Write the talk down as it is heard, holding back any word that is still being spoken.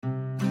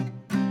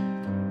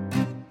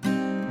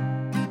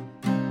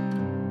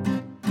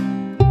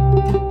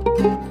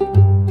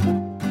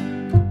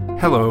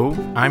Hello,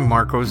 I'm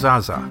Marco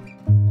Zaza.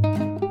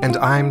 And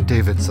I'm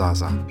David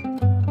Zaza.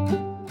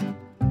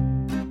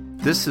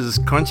 This is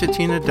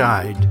Concertina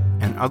Died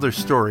and Other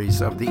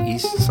Stories of the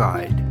East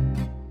Side.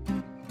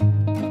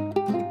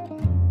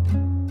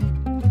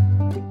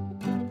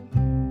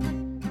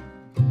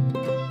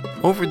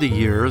 Over the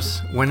years,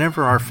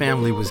 whenever our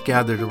family was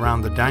gathered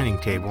around the dining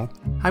table,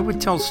 I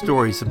would tell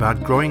stories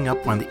about growing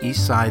up on the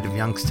east side of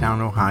Youngstown,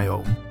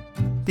 Ohio.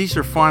 These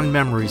are fond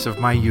memories of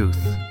my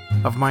youth,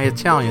 of my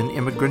Italian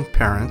immigrant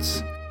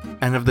parents,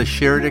 and of the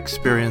shared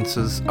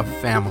experiences of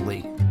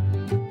family.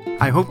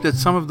 I hope that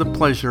some of the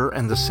pleasure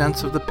and the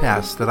sense of the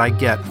past that I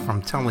get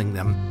from telling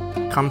them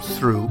comes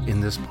through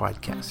in this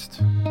podcast.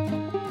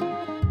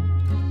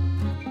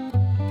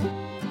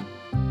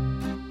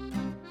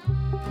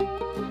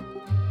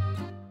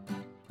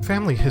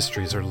 Family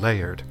histories are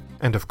layered,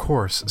 and of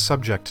course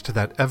subject to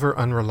that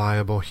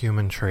ever-unreliable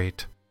human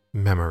trait,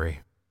 memory.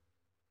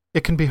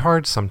 It can be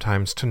hard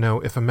sometimes to know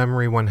if a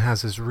memory one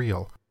has is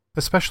real,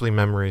 especially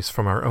memories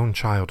from our own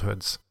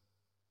childhoods.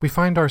 We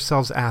find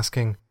ourselves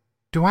asking,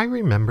 do I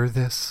remember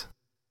this?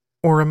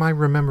 Or am I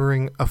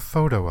remembering a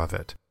photo of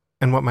it,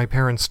 and what my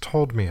parents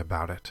told me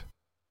about it?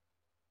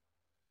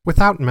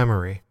 Without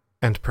memory,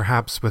 and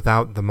perhaps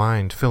without the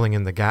mind filling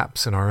in the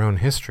gaps in our own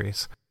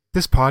histories,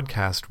 this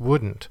podcast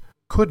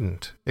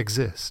couldn't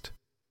exist.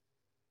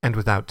 And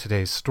without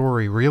today's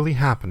story really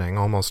happening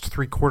almost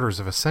 3/4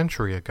 of a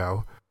century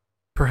ago,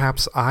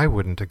 perhaps I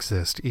wouldn't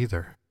exist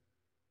either.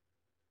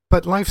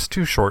 But life's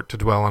too short to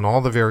dwell on all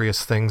the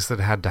various things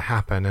that had to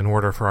happen in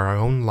order for our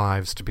own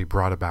lives to be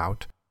brought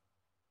about.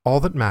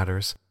 All that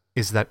matters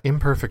is that,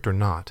 imperfect or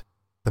not,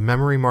 the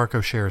memory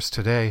Marco shares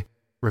today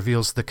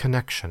reveals the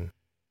connection,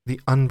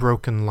 the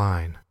unbroken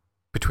line,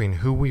 between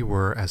who we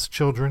were as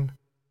children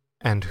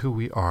and who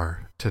we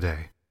are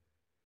today.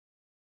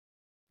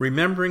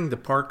 Remembering the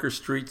Parker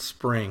Street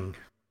Spring.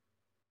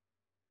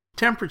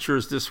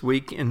 Temperatures this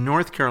week in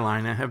North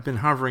Carolina have been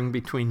hovering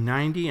between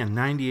 90 and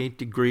 98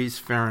 degrees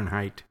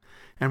Fahrenheit,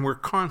 and we're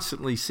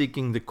constantly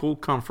seeking the cool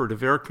comfort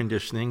of air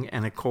conditioning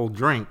and a cold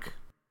drink.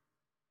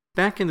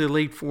 Back in the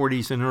late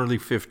 40s and early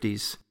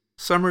 50s,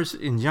 summers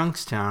in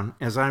Youngstown,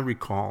 as I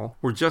recall,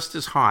 were just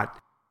as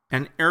hot,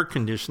 and air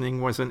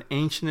conditioning was an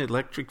ancient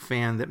electric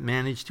fan that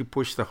managed to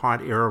push the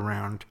hot air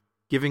around,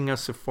 giving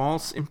us a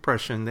false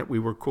impression that we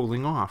were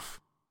cooling off.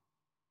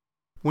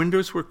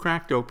 Windows were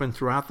cracked open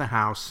throughout the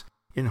house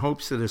in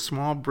hopes that a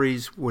small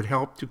breeze would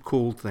help to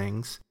cool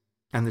things,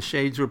 and the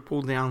shades were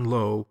pulled down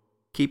low,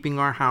 keeping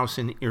our house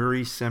in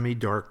eerie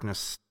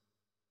semi-darkness.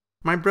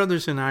 My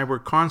brothers and I were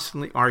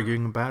constantly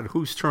arguing about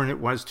whose turn it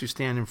was to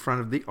stand in front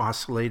of the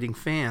oscillating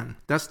fan,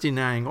 thus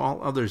denying all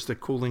others the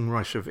cooling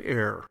rush of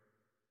air.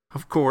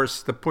 Of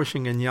course, the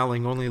pushing and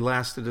yelling only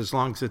lasted as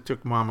long as it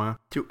took Mama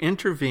to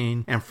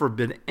intervene and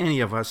forbid any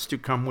of us to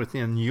come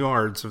within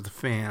yards of the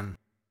fan.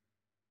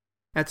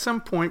 At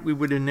some point, we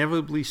would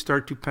inevitably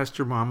start to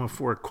pester Mama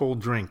for a cold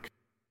drink,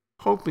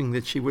 hoping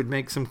that she would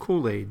make some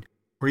Kool-Aid,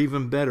 or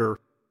even better,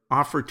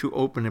 offer to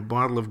open a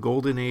bottle of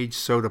Golden Age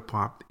soda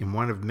pop in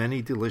one of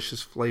many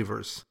delicious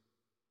flavors.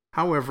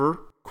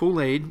 However,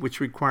 Kool-Aid, which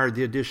required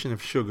the addition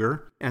of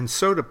sugar, and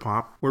soda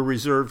pop were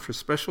reserved for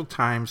special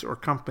times or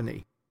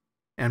company,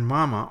 and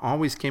Mama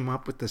always came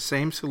up with the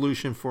same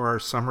solution for our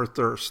summer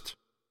thirst.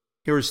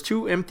 Here's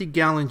 2 empty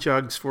gallon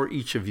jugs for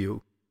each of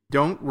you.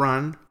 Don't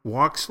run,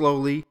 walk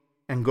slowly,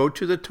 and go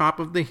to the top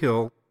of the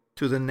hill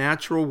to the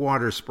natural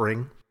water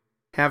spring,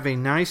 have a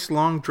nice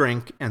long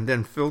drink, and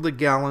then fill the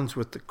gallons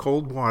with the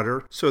cold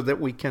water so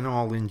that we can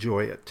all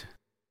enjoy it.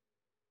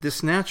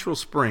 This natural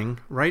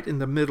spring, right in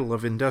the middle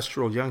of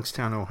industrial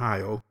Youngstown,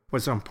 Ohio,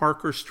 was on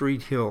Parker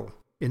Street Hill,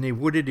 in a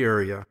wooded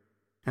area,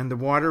 and the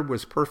water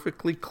was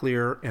perfectly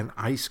clear and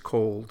ice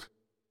cold.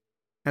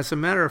 As a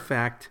matter of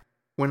fact,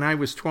 when I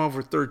was 12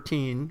 or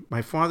 13,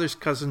 my father's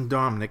cousin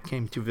Dominic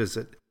came to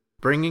visit,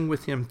 bringing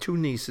with him 2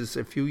 nieces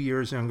a few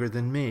years younger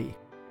than me.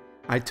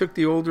 I took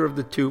the older of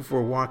the 2 for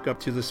a walk up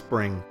to the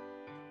spring.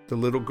 The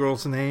little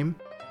girl's name?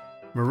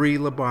 Marie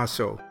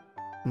Labasso,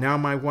 now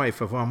my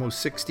wife of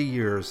almost 60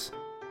 years.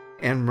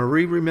 And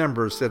Marie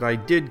remembers that I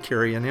did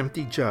carry an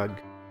empty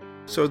jug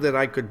so that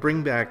I could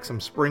bring back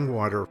some spring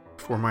water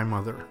for my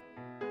mother.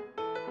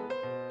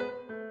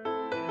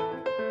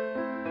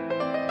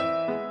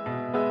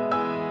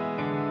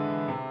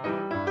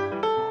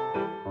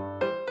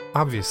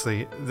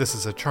 Obviously, this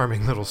is a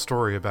charming little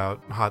story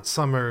about hot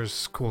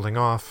summers, cooling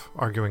off,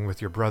 arguing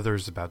with your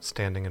brothers about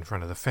standing in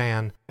front of the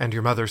fan, and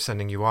your mother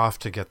sending you off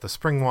to get the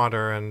spring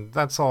water, and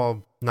that's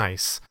all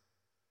nice.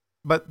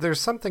 But there's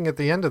something at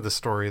the end of the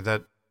story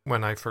that,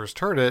 when I first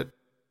heard it,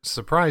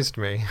 surprised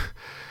me.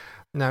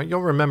 Now,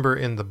 you'll remember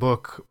in the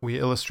book, we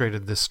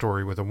illustrated this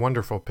story with a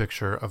wonderful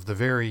picture of the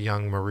very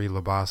young Marie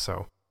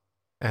Labasso.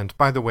 And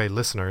by the way,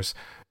 listeners,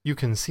 you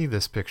can see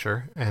this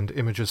picture and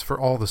images for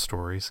all the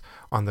stories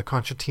on the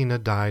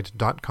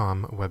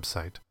concertinadied.com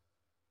website.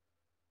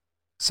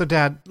 So,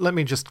 Dad, let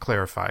me just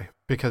clarify,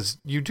 because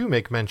you do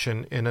make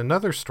mention in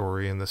another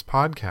story in this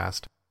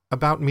podcast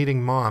about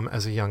meeting Mom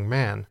as a young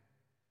man.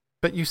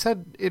 But you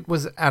said it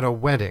was at a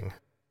wedding.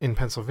 in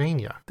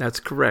Pennsylvania.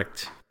 That's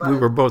correct. We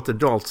were both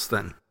adults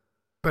then.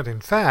 But in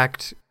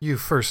fact, you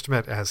first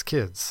met as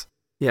kids.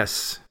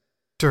 Yes.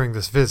 During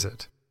this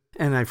visit.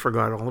 And I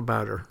forgot all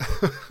about her.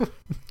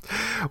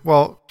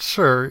 Well,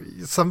 sure,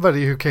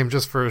 somebody who came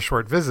just for a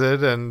short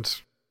visit, and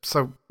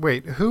so,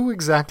 wait, who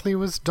exactly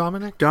was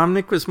Dominic?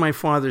 Dominic was my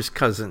father's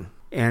cousin,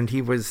 and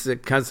he was a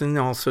cousin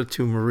also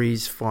to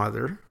Marie's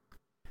father.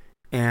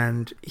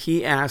 And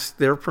he asked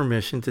their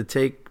permission to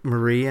take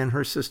Marie and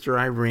her sister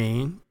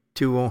Irene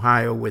to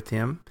Ohio with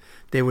him.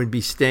 They would be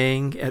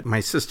staying at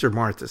my sister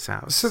Martha's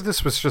house. So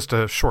this was just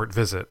a short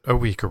visit, a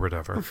week or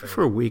whatever.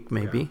 For a week,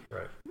 maybe. Yeah,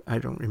 right. I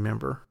don't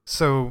remember.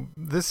 So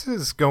this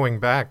is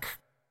going back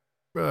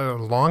a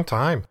long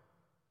time.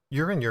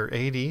 You're in your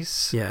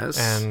 80s. Yes.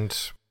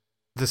 And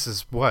this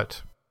is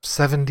what,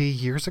 70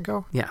 years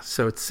ago? Yeah,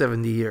 so it's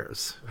 70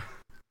 years.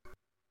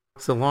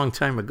 It's a long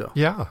time ago.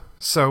 Yeah.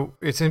 So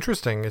it's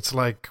interesting. It's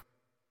like,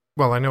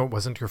 well, I know it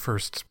wasn't your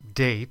first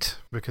date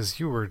because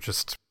you were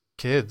just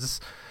kids.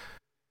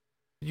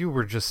 You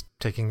were just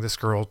taking this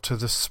girl to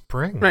the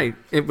spring. Right.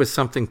 It was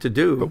something to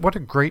do. But what a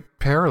great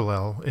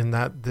parallel in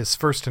that this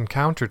first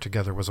encounter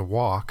together was a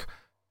walk,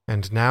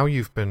 and now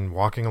you've been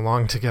walking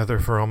along together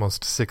for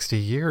almost 60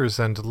 years,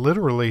 and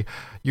literally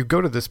you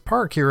go to this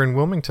park here in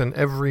Wilmington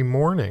every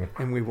morning.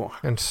 And we walk.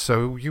 And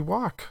so you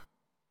walk.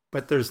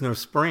 But there's no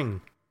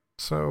spring.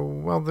 So,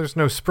 well, there's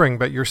no spring,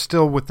 but you're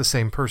still with the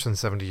same person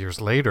 70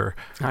 years later.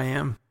 I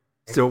am.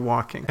 Still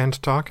walking.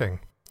 And talking.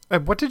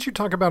 What did you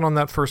talk about on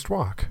that first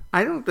walk?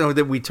 I don't know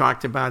that we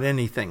talked about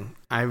anything.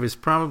 I was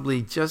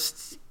probably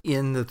just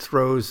in the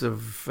throes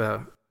of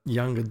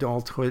young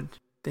adulthood,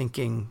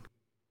 thinking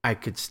I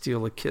could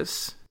steal a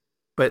kiss.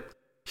 But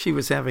she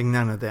was having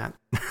none of that.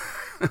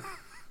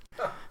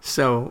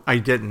 So I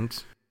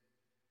didn't.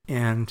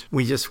 And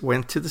we just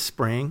went to the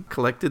spring,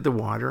 collected the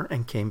water,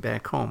 and came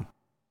back home.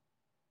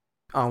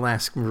 I'll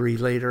ask Marie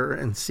later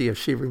and see if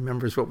she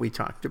remembers what we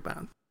talked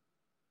about.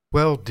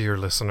 Well, dear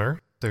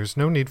listener, there's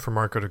no need for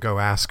Marco to go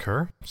ask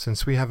her,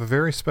 since we have a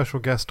very special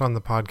guest on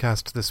the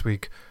podcast this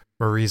week,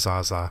 Marie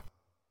Zaza,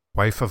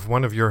 wife of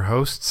one of your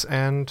hosts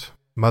and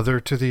mother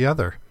to the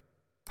other.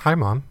 Hi,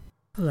 Mom.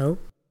 Hello.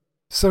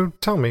 So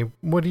tell me,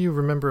 what do you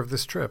remember of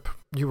this trip?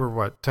 You were,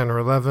 what, 10 or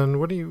 11?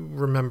 What do you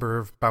remember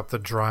about the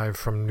drive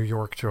from New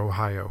York to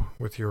Ohio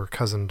with your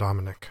cousin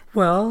Dominic?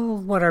 Well,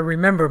 what I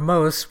remember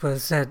most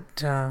was that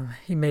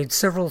he made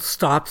several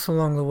stops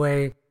along the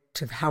way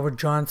to Howard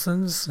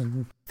Johnson's,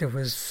 and there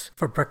was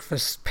for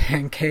breakfast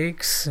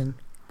pancakes, and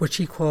which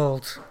he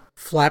called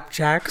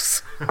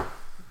flapjacks,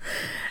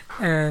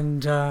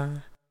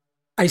 and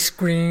ice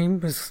cream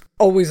was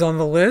always on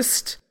the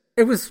list.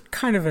 It was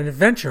kind of an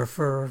adventure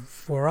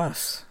for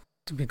us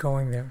to be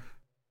going there.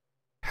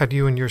 Had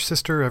you and your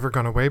sister ever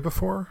gone away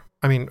before?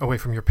 I mean, away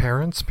from your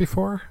parents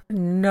before?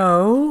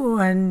 No,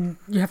 and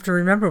you have to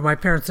remember my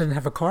parents didn't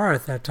have a car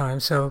at that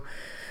time, so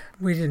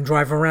we didn't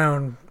drive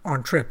around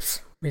on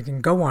trips. We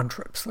didn't go on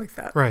trips like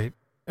that. Right.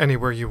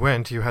 Anywhere you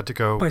went, you had to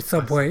go... By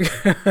subway.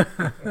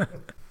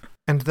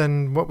 And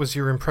then what was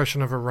your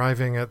impression of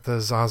arriving at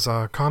the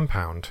Zaza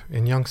compound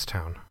in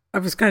Youngstown? I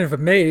was kind of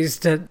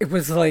amazed that it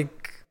was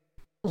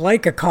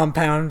like a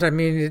compound. I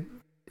mean,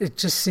 it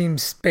just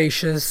seemed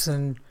spacious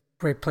and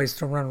great place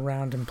to run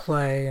around and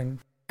play.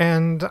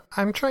 And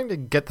I'm trying to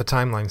get the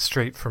timeline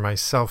straight for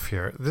myself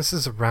here. This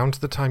is around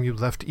the time you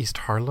left East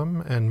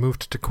Harlem and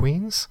moved to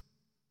Queens?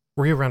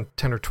 Were you around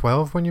 10 or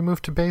 12 when you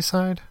moved to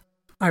Bayside?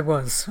 I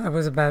was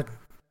about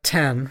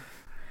 10,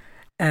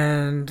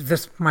 and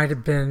this might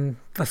have been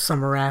the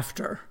summer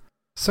after.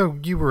 So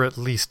you were at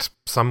least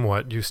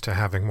somewhat used to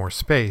having more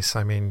space.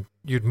 I mean,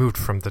 you'd moved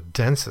from the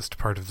densest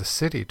part of the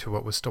city to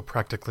what was still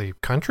practically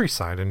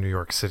countryside in New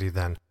York City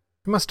then.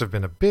 It must have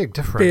been a big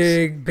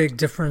difference. Big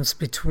difference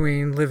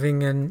between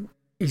living in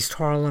East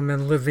Harlem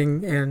and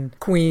living in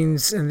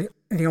Queens, and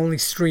the only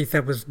street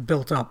that was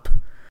built up.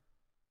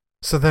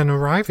 So then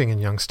arriving in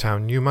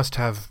Youngstown, you must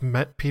have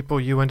met people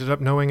you ended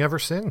up knowing ever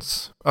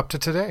since, up to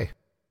today.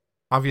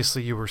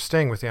 Obviously, you were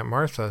staying with Aunt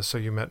Martha, so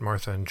you met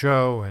Martha and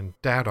Joe, and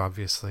Dad,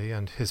 obviously,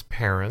 and his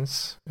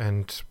parents,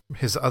 and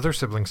his other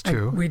siblings,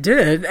 too. We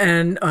did,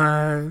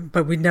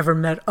 but we never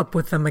met up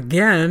with them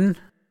again,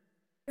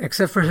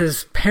 except for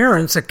his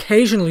parents.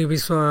 Occasionally, we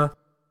saw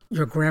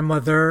your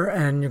grandmother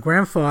and your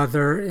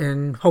grandfather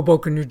in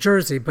Hoboken, New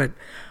Jersey, but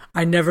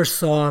I never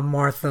saw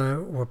Martha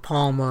or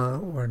Palma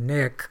or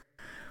Nick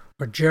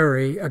or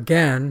Jerry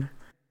again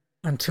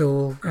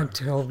until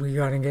we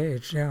got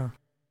engaged, yeah.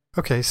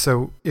 Okay,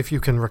 so if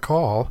you can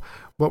recall,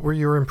 what were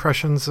your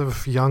impressions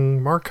of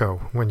young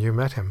Marco when you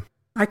met him?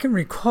 I can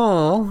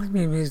recall, I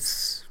mean, he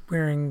was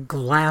wearing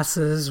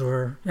glasses,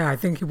 I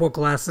think he wore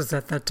glasses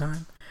at that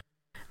time.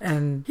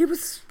 And he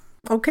was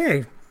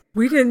okay.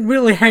 We didn't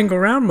really hang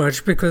around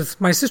much because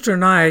my sister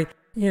and I,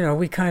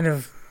 we kind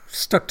of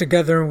stuck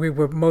together, and we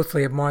were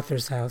mostly at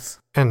Martha's house.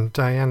 And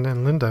Diane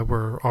and Linda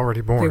were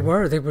already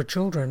born. They were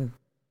children,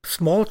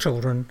 small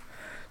children.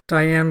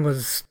 Diane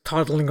was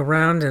toddling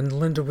around, and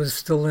Linda was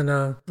still in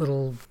a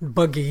little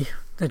buggy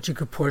that you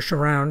could push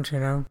around,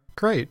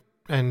 Great.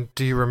 And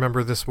do you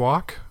remember this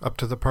walk up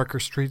to the Parker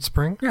Street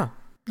Spring? Yeah,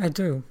 I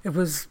do. It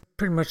was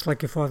pretty much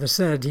like your father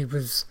said.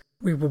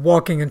 We were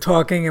walking and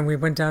talking, and we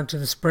went down to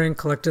the spring,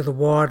 collected the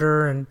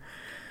water, and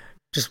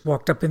just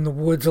walked up in the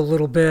woods a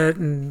little bit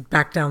and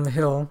back down the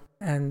hill.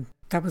 And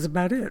that was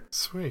about it.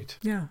 Sweet.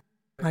 Yeah,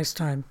 nice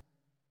time.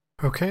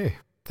 Okay,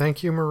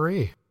 thank you,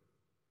 Marie.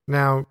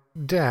 Now,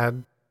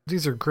 Dad,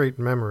 these are great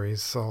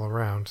memories all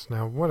around.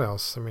 Now, what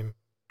else? I mean,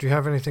 do you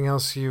have anything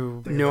else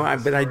you... No,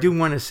 but I do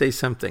want to say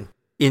something.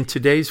 In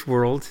today's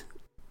world,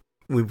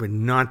 we would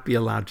not be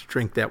allowed to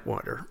drink that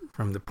water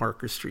from the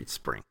Parker Street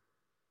Spring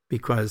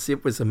because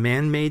it was a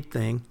man-made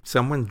thing.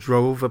 Someone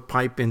drove a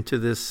pipe into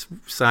this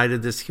side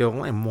of this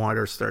hill and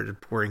water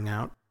started pouring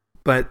out.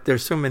 But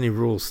there's so many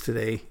rules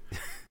today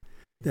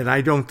that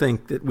I don't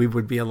think that we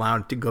would be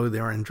allowed to go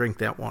there and drink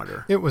that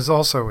water. It was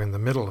also in the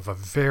middle of a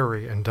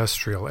very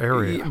industrial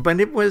area. But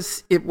it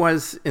was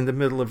in the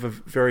middle of a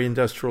very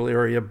industrial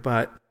area,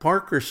 but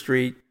Parker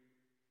Street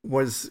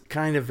was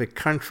kind of a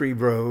country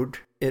road.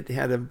 It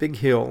had a big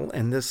hill,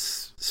 and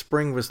this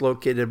spring was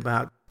located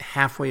about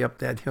halfway up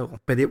that hill.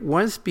 But it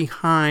was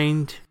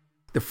behind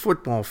the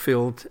football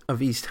field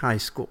of East High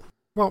School.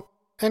 Well,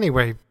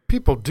 anyway,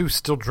 people do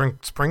still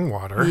drink spring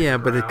water. Yeah,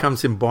 but it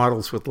comes in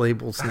bottles with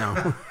labels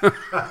now.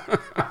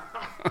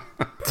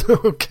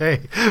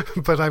 Okay,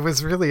 but I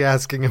was really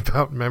asking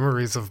about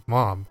memories of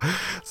Mom.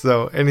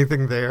 So,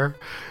 anything there?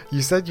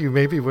 You said you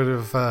maybe would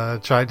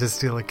have tried to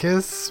steal a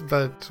kiss,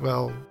 but,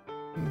 well,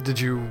 did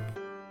you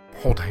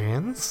hold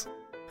hands?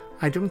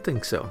 I don't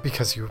think so.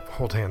 Because you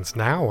hold hands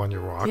now on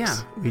your walks. Yeah,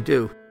 we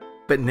do.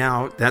 But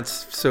now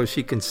that's so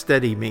she can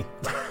steady me.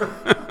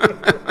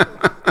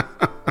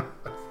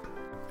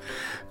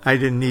 I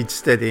didn't need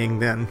steadying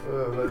then.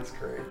 Oh, that's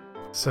great.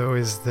 So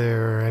is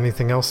there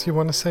anything else you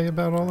want to say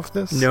about all of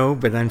this? No,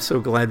 but I'm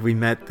so glad we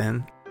met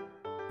then,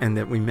 and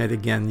that we met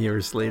again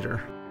years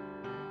later.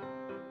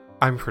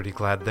 I'm pretty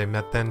glad they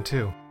met then,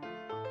 too.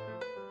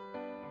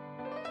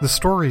 The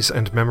stories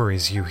and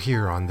memories you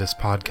hear on this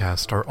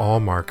podcast are all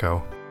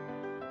Marco.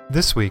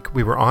 This week,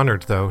 we were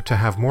honored, though, to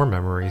have more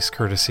memories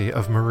courtesy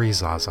of Marie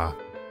Zaza.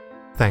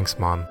 Thanks,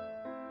 Mom.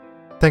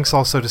 Thanks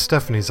also to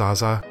Stephanie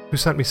Zaza, who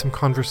sent me some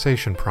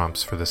conversation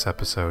prompts for this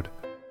episode.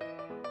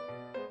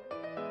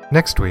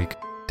 Next week,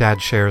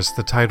 Dad shares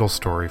the title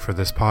story for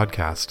this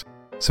podcast,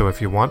 so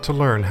if you want to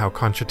learn how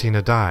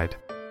Conchatina died,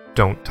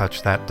 don't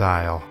touch that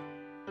dial.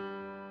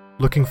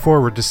 Looking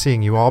forward to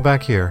seeing you all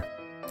back here,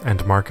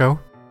 and Marco,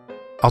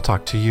 I'll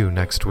talk to you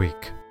next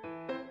week.